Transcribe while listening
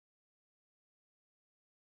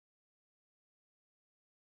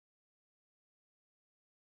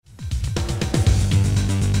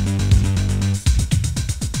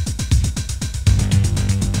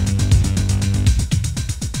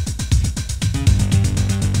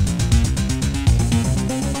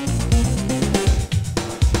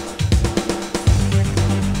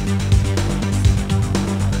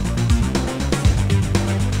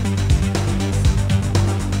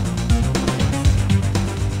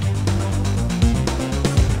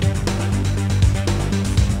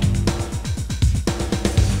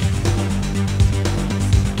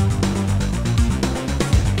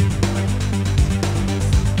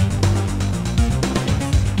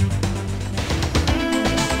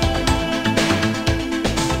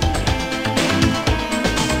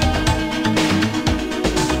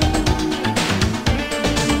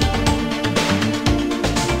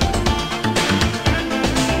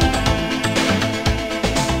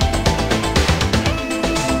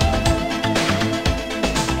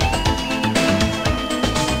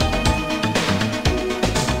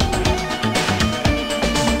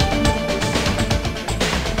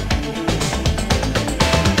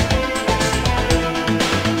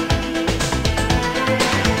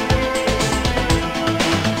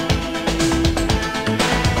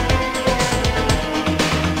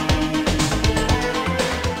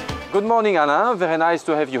morning, Alain. Very nice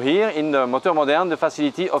to have you here in the Moteur Moderne, the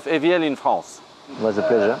facility of AVL in France. It was a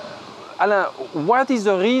pleasure. Alain, what is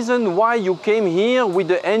the reason why you came here with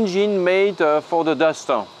the engine made for the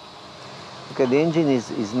Duster? Okay, the engine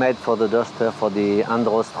is made for the Duster for the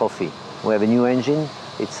Andros Throphé. We have a new engine.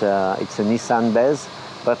 It's a Nissan base,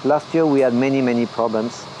 but last year we had many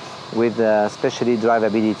problems with especially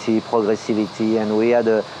drivability, progressivity, and we had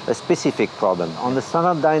a specific problem. On the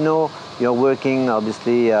standard dyno, you're working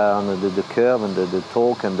obviously on the curve and the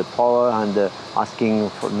torque and the power and asking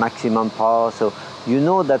for maximum power. So you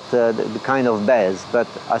know that the kind of base, but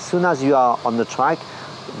as soon as you are on the track,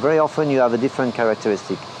 very often you have a different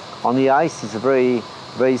characteristic. On the ice, it's a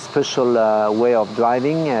very special way of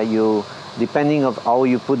driving. Depending on how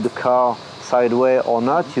you put the car sideways or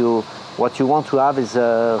not, what you want to have is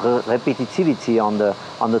repetitivity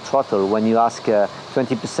on the throttle. When you ask 20%,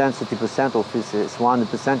 30%, or if it's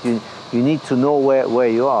 100%, you need to know where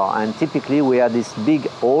you are. And typically we had this big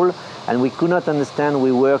hole, and we could not understand.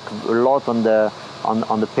 We work a lot on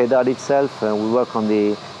the pedal itself. We work on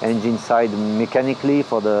the engine side mechanically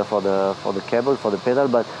for the cable, for the pedal,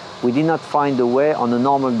 but we did not find a way on a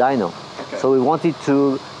normal dyno. Okay. So we wanted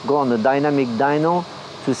to go on a dynamic dyno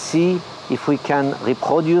to see if we can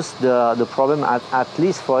reproduce the problem, at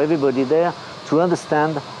least for everybody there, to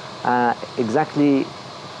understand exactly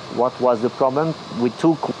what was the problem. We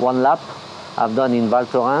took one lap, I've done in Val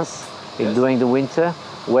Thorens during the winter,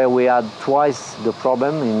 where we had twice the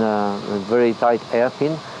problem in a very tight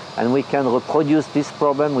hairpin, and we can reproduce this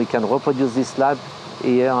problem, we can reproduce this lap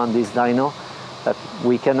here on this dyno, that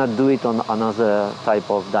we cannot do it on another type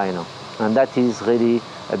of dyno. And that is really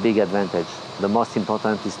a big advantage. The most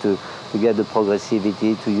important is to get the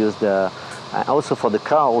progressivity, to use also for the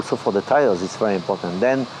car, also for the tires, it's very important.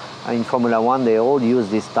 Then in Formula One, they all use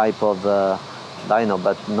this type of dyno,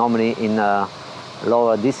 but normally in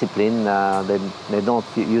lower discipline, they don't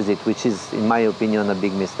use it, which is, in my opinion, a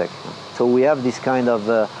big mistake. So we have this kind of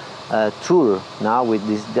tool now with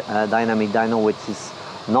this dynamic dyno, which is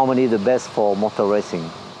normally the best for motor racing.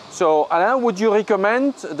 So, Alain, would you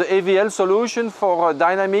recommend the AVL solution for a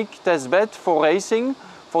dynamic testbed for racing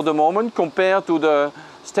for the moment compared to the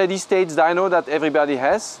steady state dyno that everybody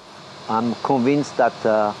has? I'm convinced that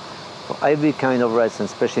for every kind of race, and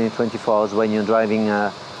especially in 24 hours when you're driving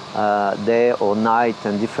day or night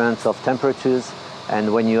and difference of temperatures,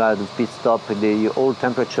 and when you have the pit stop, the whole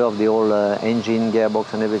temperature of the whole engine,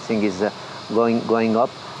 gearbox and everything is going up.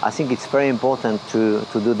 I think it's very important to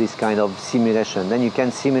do this kind of simulation. Then you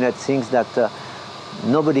can simulate things that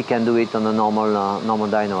nobody can do it on a normal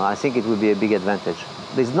dyno. I think it will be a big advantage.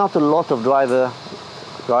 There's not a lot of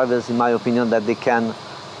drivers, in my opinion, that they can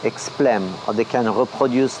explain or they can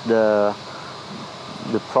reproduce the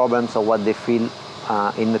problems or what they feel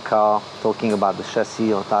in the car, talking about the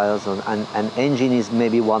chassis or tires, and engine is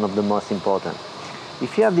maybe one of the most important.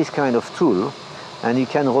 If you have this kind of tool, and you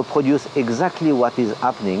can reproduce exactly what is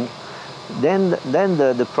happening, then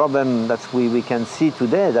the problem that we can see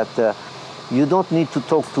today, that you don't need to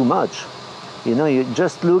talk too much. You know, you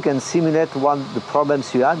just look and simulate what the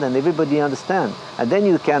problems you had, and everybody understands. And then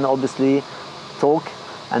you can obviously talk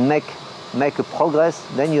and make a progress.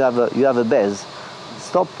 Then you have a base.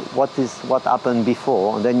 Stop what happened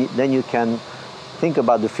before, and then you can think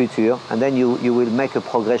about the future, and then you will make a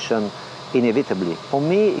progression inevitably. For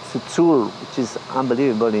me, it's a tool which is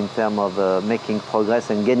unbelievable in terms of making progress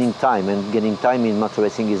and getting time. And getting time in motor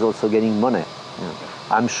racing is also getting money. Yeah.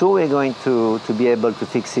 I'm sure we're going to be able to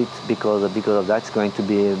fix it because of that. It's going to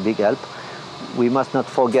be a big help. We must not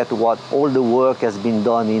forget what all the work has been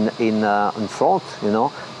done in front, you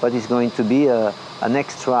know, but it's going to be an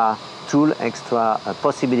extra tool, extra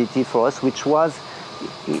possibility for us, which was,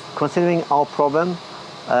 considering our problem,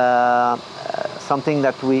 something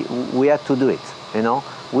that we had to do it, you know.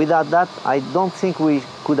 Without that, I don't think we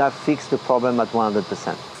could have fixed the problem at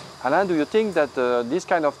 100%. Alain, do you think that this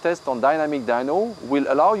kind of test on dynamic dyno will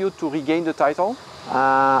allow you to regain the title?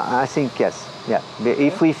 I think yes, yeah.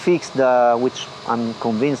 If we fix which I'm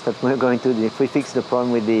convinced that we're going to do, if we fix the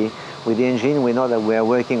problem with the engine, we know that we are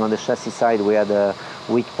working on the chassis side, we had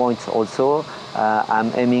weak points also.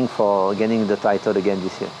 I'm aiming for getting the title again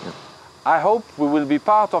this year. Yeah. I hope we will be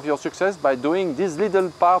part of your success by doing this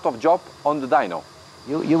little part of job on the dyno.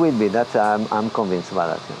 You will be, that I'm convinced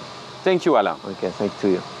about that. Yeah. Thank you, Alain. Okay, thank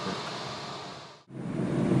you. Yeah.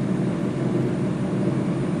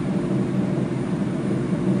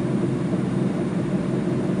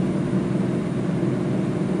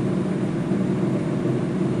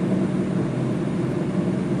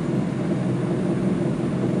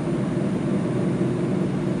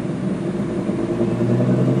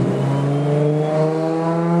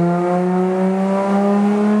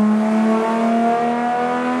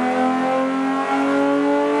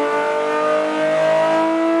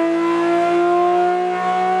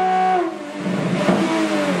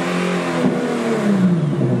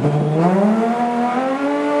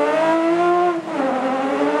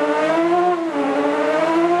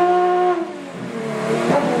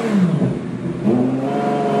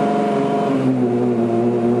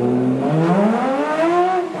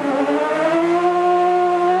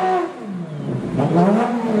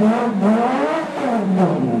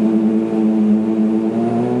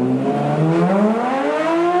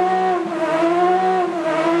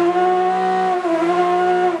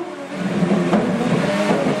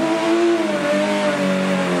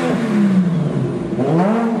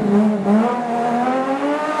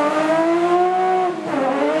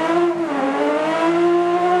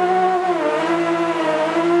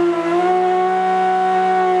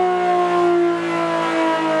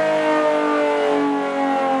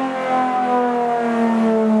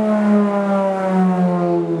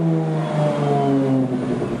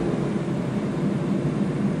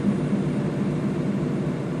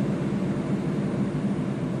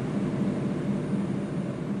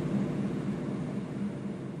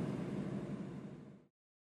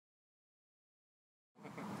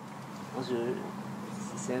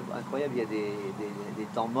 C'est incroyable, il y a des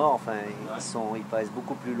temps morts, enfin, ils paraissent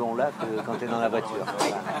beaucoup plus longs là que quand tu es dans la voiture.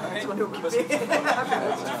 Voilà. On est occupé.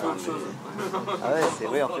 Ah ouais, c'est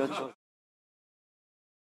vrai, on fait autre chose.